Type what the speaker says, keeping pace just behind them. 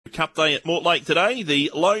Cup day at Mortlake today,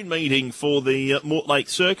 the lone meeting for the Mortlake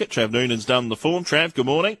circuit. Trav Noonan's done the form. Trav, good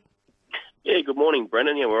morning. Yeah, good morning,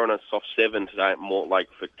 Brendan. Yeah, we're on a soft 7 today at Mortlake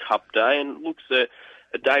for Cup Day, and it looks a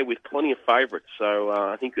day with plenty of favourites, so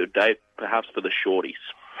I think a day perhaps for the shorties.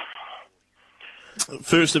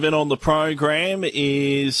 First event on the program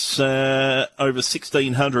is over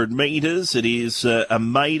 1,600 metres. It is a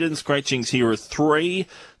maiden. Scratchings here are 3,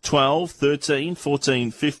 12, 13,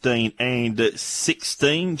 14, 15 and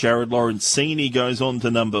 16. Jared Lorenzini goes on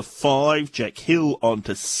to number 5. Jack Hill on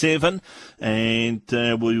to 7. And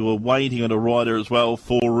we were waiting on a rider as well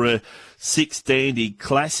for 6 Dandy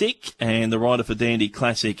Classic, and the rider for Dandy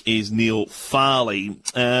Classic is Neil Farley.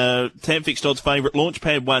 Tab fixed odds favourite,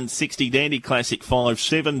 Launchpad 160, Dandy Classic 5,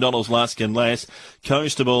 $7 Lusk and Lass,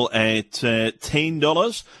 Coastable at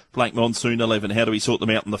 $10, Black Monsoon 11. How do we sort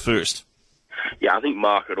them out in the first? Yeah, I think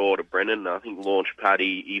market order, Brendan. I think Launchpad,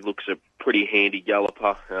 he looks a pretty handy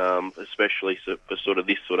galloper, especially for sort of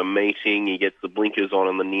this sort of meeting. He gets the blinkers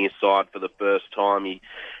on the near side for the first time. He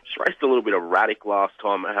just raced a little bit erratic last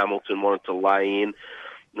time at Hamilton, wanted to lay in.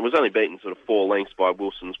 It was only beaten sort of 4 lengths by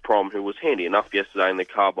Wilson's Prom, who was handy enough yesterday in the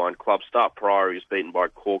Carbine Club. Start prior, he was beaten by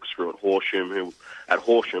Corkscrew at Horsham,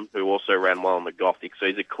 who also ran well in the Gothic. So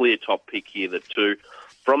he's a clear top pick here, the 2.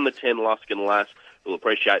 From the 10, Lusk and Lass, will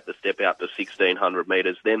appreciate the step out to 1,600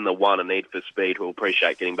 metres. Then the 1, A Need for Speed, who will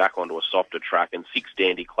appreciate getting back onto a softer track. And 6,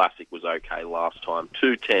 Dandy Classic was okay last time.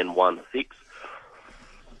 2, 10, 1, 6.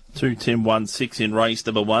 2, 10, 1, 6 in race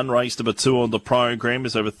number 1. Race number 2 on the program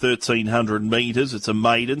is over 1,300 metres. It's a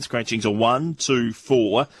maiden. Scratchings are 1, 2,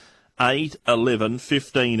 4, 8, 11,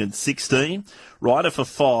 15 and 16. Rider for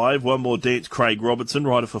 5, one more dance, Craig Robertson.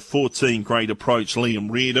 Rider for 14, Great Approach, Liam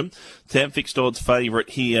Reardon. Tab fixed odds favourite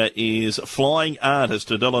here is Flying Artist,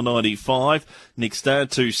 $1.95. Nick Star,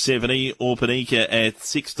 $2.70. Orpanika at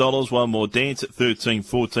 $6. One more dance at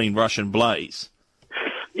 13.14, Russian Blaze.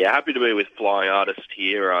 Yeah, happy to be with Flying Artist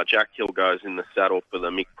here. Jack Hill goes in the saddle for the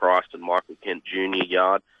Mick Price and Michael Kent Jr.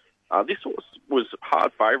 yard. This horse was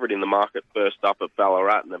hard favourite in the market first up at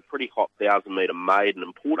Ballarat and a pretty hot 1,000-metre maiden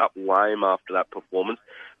and pulled up lame after that performance.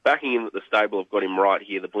 Backing in at the stable have got him right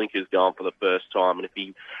here. The blinker's going for the first time, and if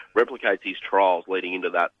he replicates his trials leading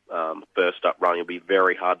into that first up run, he'll be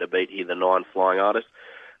very hard to beat here, the 9 Flying Artist.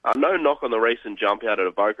 No knock on the recent jump out at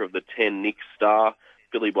Evoker of the 10 Nick Star.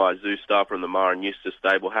 Filly by Zoo Star from the Mara and Eustace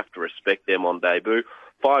stable. Have to respect them on debut.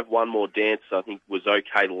 5, One More Dance, I think, was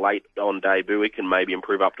okay late on debut. It can maybe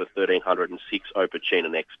improve up to 1,306.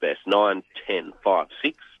 Opachina next best. 9, 10, 5,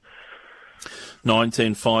 6. 9,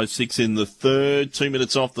 10, 5, 6 in the third. 2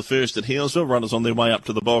 minutes off the first at Healesville. Runners on their way up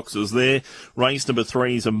to the boxes there. Race number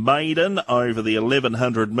 3 is a maiden over the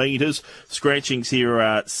 1,100 metres. Scratchings here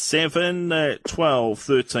are 7, 12,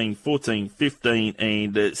 13, 14, 15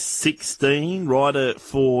 and 16. Rider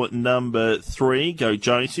for number 3, Go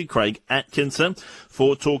Josie, Craig Atkinson.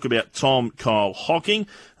 4, Talk About Tom, Kyle Hocking.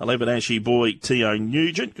 11, Ashy Boy, T.O.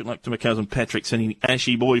 Nugent. Good luck to my cousin Patrick sending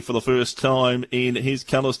Ashy Boy for the first time in his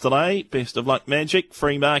colours today. Best of luck, Magic.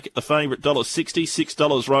 Free market, the favourite, $1.60.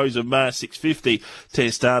 $6, Rose of Mars, $6.50.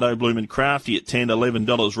 Testado, Bloomin' Crafty at $10,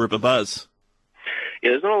 $11, Ripper Buzz.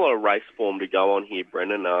 Yeah, there's not a lot of race form to go on here,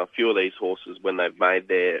 Brendan. A few of these horses, when they've made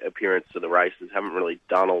their appearance to the races, haven't really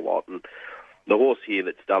done a lot. And the horse here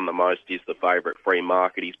that's done the most is the favourite, Free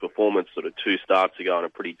Market. His performance sort of 2 starts ago in a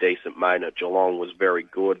pretty decent maiden at Geelong was very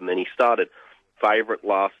good. And then he started favourite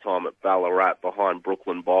last time at Ballarat behind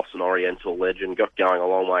Brooklyn Boss and Oriental Legend. Got going a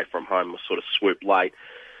long way from home, was sort of swooped late.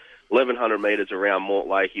 1,100 metres around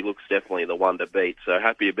Mortlake, he looks definitely the one to beat. So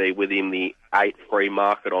happy to be with him. The 8 Free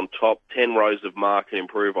Market on top. 10 Rose of Mar can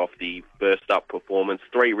improve off the first up performance.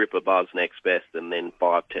 3 Ripper Buzz next best, and then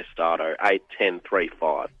 5 Testado. 8, 10, 3,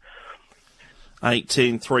 5. 8,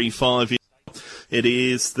 10, 3, 5. It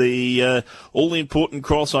is the all-important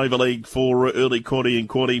crossover league for early quarter and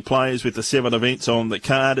quarter players with the 7 events on the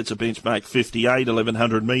card. It's a benchmark 58,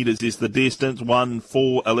 1,100 metres is the distance. 1,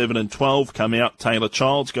 4, 11 and 12 come out. Taylor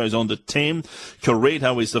Childs goes on to 10.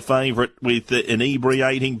 Coretto is the favourite with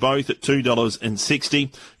Inebriating, both at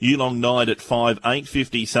 $2.60. Yulong Night at 5,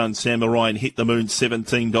 8.50. Sun Samurai and Hit the Moon,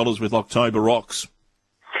 $17 with October Rocks.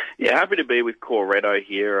 Yeah, happy to be with Coretto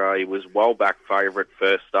here. He was well-back favourite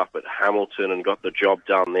first up at Hamilton and got the job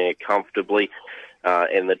done there comfortably.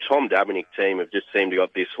 And the Tom Dabinick team have just seemed to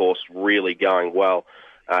got this horse really going well.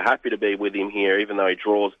 Happy to be with him here, even though he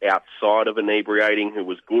draws outside of Inebriating, who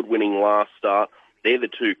was good winning last start. They're the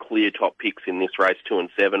 2 clear top picks in this race, 2 and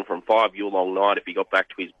 7. From 5, Yulong Night, if he got back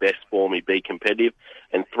to his best form, he'd be competitive.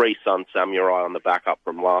 And 3, Sun Samurai on the back up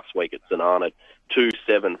from last week at St Arnaud, 2,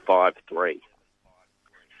 7, 5, 3.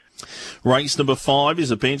 Race number 5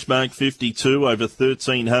 is a benchmark 52 over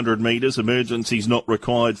 1,300 metres. Emergencies not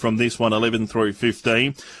required from this one, 11 through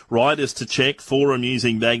 15. Riders to check: 4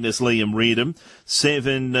 Amusing Magnus, Liam Reardon.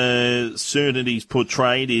 7 Certainties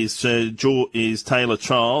Portrayed is Taylor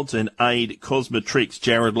Childs, and 8 Cosmetrix,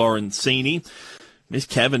 Jared Lorenzini. Miss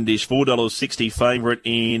Cavendish, $4.60 favourite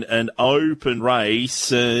in an open race.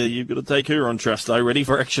 You've got to take her on trust, though. Ready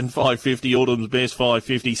for action, $5.50. Autumn's Best,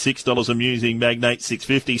 $5.50. $6 Amusing Magnate,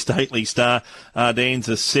 $6.50. Stately Star,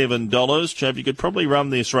 Ardenza, $7. Chav, you could probably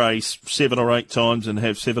run this race 7 or 8 times and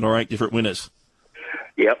have 7 or 8 different winners.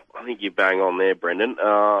 Yep, I think you're bang on there, Brendan.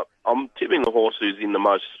 I'm tipping the horse who's in the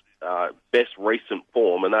most best recent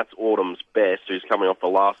form, and that's Autumn's Best, who's coming off a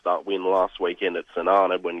last start win last weekend at St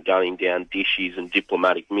Arnaud when gunning down Dishies and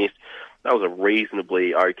Diplomatic Mist. That was a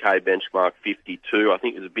reasonably okay benchmark 52. I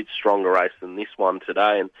think it was a bit stronger race than this one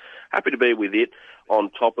today, and happy to be with it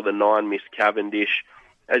on top of the 9 Miss Cavendish.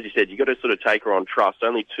 As you said, you've got to sort of take her on trust.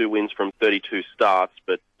 Only 2 wins from 32 starts,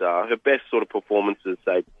 but her best sort of performances,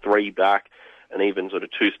 say 3 back, and even sort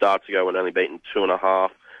of 2 starts ago when only beaten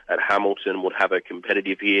 2.5 at Hamilton, would have her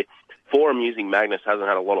competitive here. 4 Amusing Magnus hasn't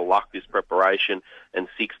had a lot of luck this preparation, and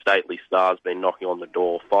 6 Stately Stars been knocking on the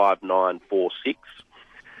door. 5, 9, 4, 6.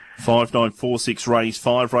 5, 9, 4, 6 race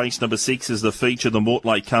 5. Race number 6 is the feature, the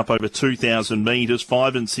Mortlake Cup over 2,000 metres.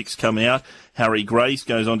 5 and 6 come out. Harry Grace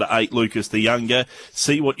goes on to 8, Lucas the Younger.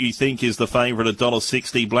 See What You Think is the favourite at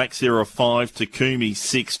 $1.60. Black Sarah 5, Takumi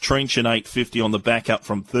 6, Trenchant $8.50 on the backup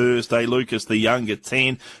from Thursday. Lucas the Younger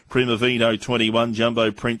 10, Primavito 21,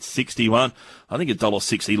 Jumbo Prince 61. I think at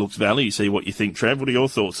 $1.60 looks value. See What You Think, Trav. What are your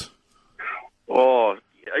thoughts? Oh,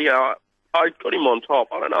 yeah, I got him on top.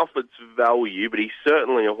 I don't know if it's value, but he's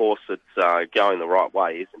certainly a horse that's going the right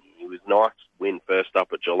way, isn't he? He was nice to win first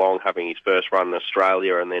up at Geelong, having his first run in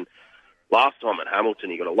Australia, and then last time at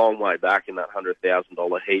Hamilton, he got a long way back in that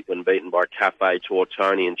 $100,000 heat when beaten by Cafe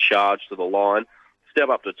Tortoni and charged to the line. Step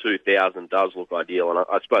up to 2,000 does look ideal, and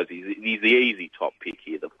I suppose he's the easy top pick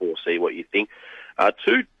here, the 4C, What You Think.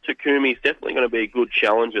 2, Takumi is definitely going to be a good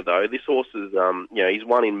challenger, though. This horse is, he's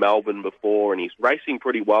won in Melbourne before, and he's racing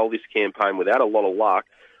pretty well this campaign without a lot of luck.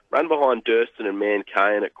 Ran behind Durston and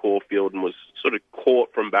Mancairn at Caulfield and was sort of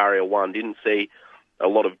caught from barrier 1. Didn't see a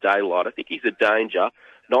lot of daylight. I think he's a danger.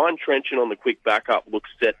 9 Trenchant on the quick backup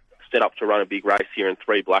looks set up to run a big race here, and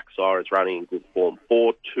 3 Black Sire is running in good form.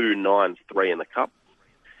 4, 2, 9, 3 in the Cup.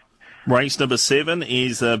 Race number 7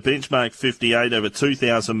 is benchmark 58 over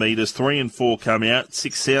 2,000 metres. 3 and 4 come out.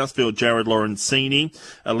 6 Southfield, Jared Lorenzini.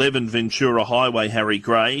 11 Ventura Highway, Harry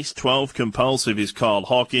Grace. 12 Compulsive is Kyle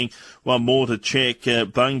Hocking. 1 more to check,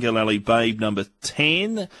 Bungalali Babe, number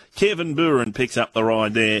 10. Kevin Buren picks up the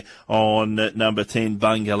ride there on number 10,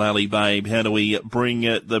 Bungalali Babe. How do we bring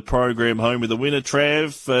the program home with the winner,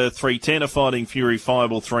 Trav? 310, a Fighting Fury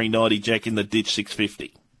 5 or 390, Jack in the Ditch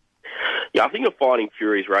 650. Yeah, I think a Fighting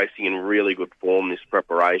Fury is racing in really good form this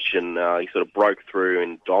preparation. He sort of broke through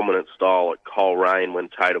in dominant style at Coleraine when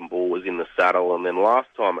Tatum Bull was in the saddle, and then last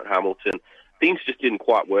time at Hamilton, things just didn't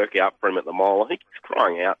quite work out for him at the mile. I think he's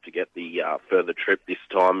crying out to get the further trip this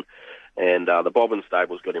time, and the Bobbin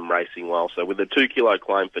Stable's got him racing well. So with the 2 kilo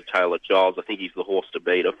claim for Taylor Giles, I think he's the horse to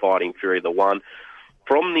beat, a Fighting Fury, the 1.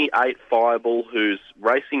 From the 8 Fireball, who's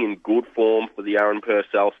racing in good form for the Aaron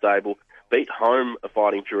Purcell stable, beat home a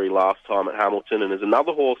Fighting Fury last time at Hamilton, and there's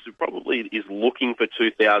another horse who probably is looking for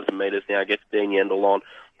 2,000 metres now, gets Dean Yendall on. I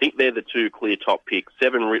think they're the 2 clear top picks.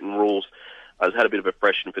 7 Written Rules has had a bit of a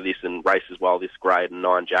freshen for this and races well this grade, and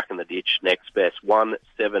 9 Jack in the Ditch next best.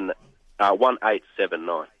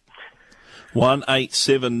 1879.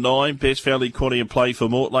 1879, best value quantity of play for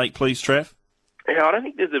Mortlake, please, Trav. Yeah, I don't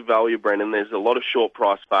think there's a value, Brendan. There's a lot of short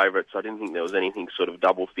price favourites. I didn't think there was anything sort of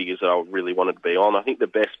double figures that I really wanted to be on. I think the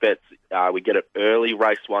best bets, we get it early.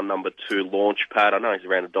 Race 1, number 2, Launchpad. I know he's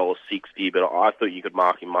around $1.60, but I thought you could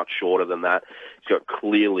mark him much shorter than that. He's got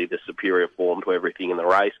clearly the superior form to everything in the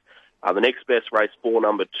race. The next best, race 4,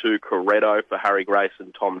 number 2, Corretto for Harry Grace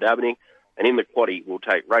and Tom Dabney. And in the quaddie, we'll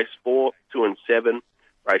take race 4, 2 and 7,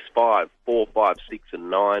 race 5, 4, 5, 6 and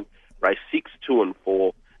 9, race 6, 2 and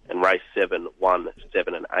 4, and race 7, 1,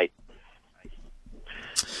 7 and 8.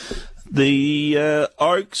 The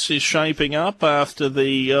Oaks is shaping up after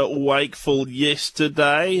the Wakeful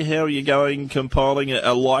yesterday. How are you going compiling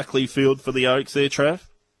a likely field for the Oaks there, Trav?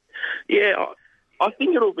 Yeah, I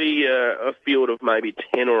think it'll be a field of maybe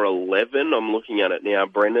 10 or 11. I'm looking at it now,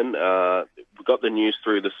 Brendan. We got the news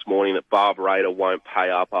through this morning that Barbarator won't pay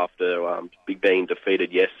up after being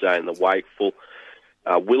defeated yesterday in the Wakeful.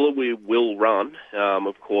 Willowy will run,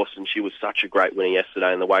 of course, and she was such a great winner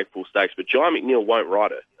yesterday in the Wakeful Stakes, but Jai McNeil won't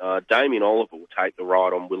ride it. Damien Oliver will take the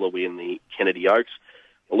ride on Willowy in the Kennedy Oaks.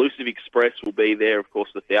 Elusive Express will be there. Of course,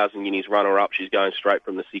 the 1,000 guineas runner-up. She's going straight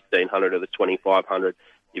from the 1,600 to the 2,500.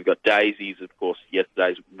 You've got Daisies, of course,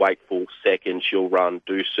 yesterday's Wakeful second. She'll run.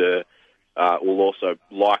 Douceur will also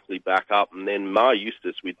likely back up. And then Ma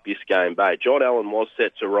Eustace with Biscayne Bay. John Allen was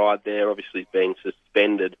set to ride there. Obviously, he's being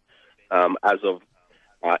suspended as of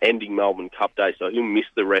ending Melbourne Cup Day, so he'll miss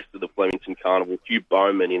the rest of the Flemington Carnival. Hugh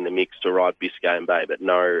Bowman in the mix to ride Biscayne Bay, but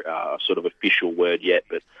no sort of official word yet.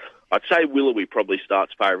 But I'd say Willowy probably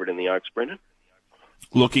starts favourite in the Oaks, Brendan.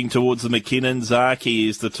 Looking towards the McKinnon, Zaki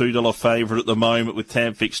is the $2 favourite at the moment with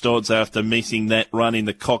tab fixed odds after missing that run in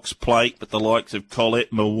the Cox Plate, but the likes of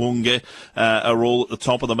Colette, Mwunga are all at the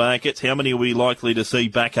top of the markets. How many are we likely to see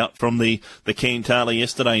back up from the Cantala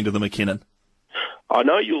yesterday into the McKinnon? I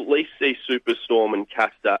know you'll at least see Superstorm and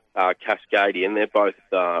Cascadian. They're both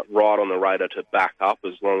right on the radar to back up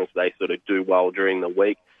as long as they sort of do well during the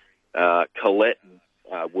week. Colette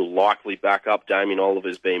will likely back up. Damien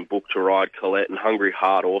Oliver's been booked to ride Colette, and Hungry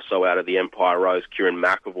Heart also out of the Empire Rose. Kieran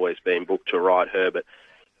McAvoy's been booked to ride her, but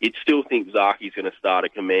you'd still think Zaki's going to start a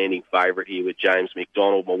commanding favourite here with James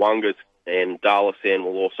McDonald. Mwunga's and Darlasan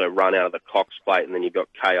will also run out of the Cox Plate, and then you've got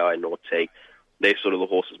K.I. Nortique. They're sort of the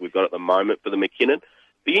horses we've got at the moment for the McKinnon.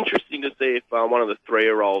 Be interesting to see if one of the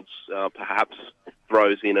 3-year-olds perhaps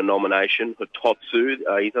throws in a nomination for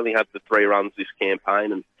Totsu. He's only had the 3 runs this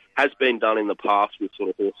campaign and has been done in the past with sort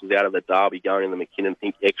of horses out of the Derby going in the McKinnon.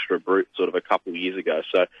 Think Extra Brute sort of a couple of years ago.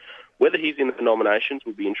 So whether he's in the nominations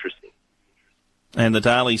will be interesting. And the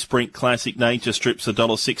Darley Sprint Classic Nature Strip's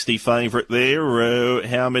 $1.60 favourite there.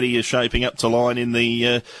 How many are shaping up to line in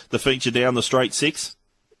the feature down the straight 6?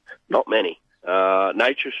 Not many.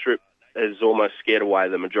 Nature Strip has almost scared away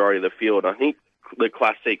the majority of the field. I think the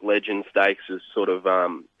Classic Legend Stakes has sort of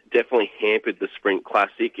definitely hampered the Sprint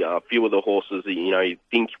Classic. A few of the horses that you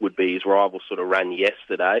think would be his rivals sort of ran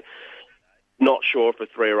yesterday. Not sure if a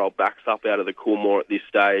 3-year-old backs up out of the Coolmore at this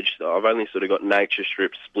stage. So I've only sort of got Nature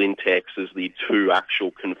Strip, Splintex as the 2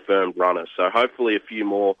 actual confirmed runners. So hopefully a few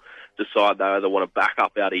more decide they either want to back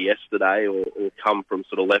up out of yesterday or come from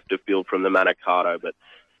sort of left of field from the Manicato. But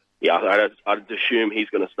yeah, I'd assume he's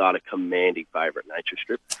going to start a commanding favourite, Nature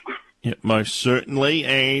Strip. Yeah, most certainly.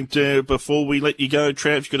 And before we let you go,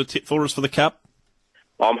 Trav, you got a tip for us for the Cup?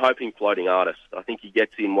 I'm hoping Floating Artist. I think he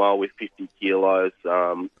gets in well with 50 kilos.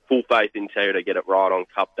 Full faith in Terry to get it right on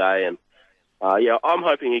Cup Day. And, I'm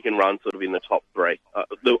hoping he can run sort of in the top 3.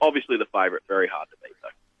 Obviously the favourite, very hard to beat,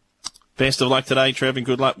 though. Best of luck today, Trav, and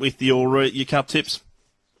good luck with your Cup tips.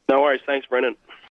 No worries. Thanks, Brendan.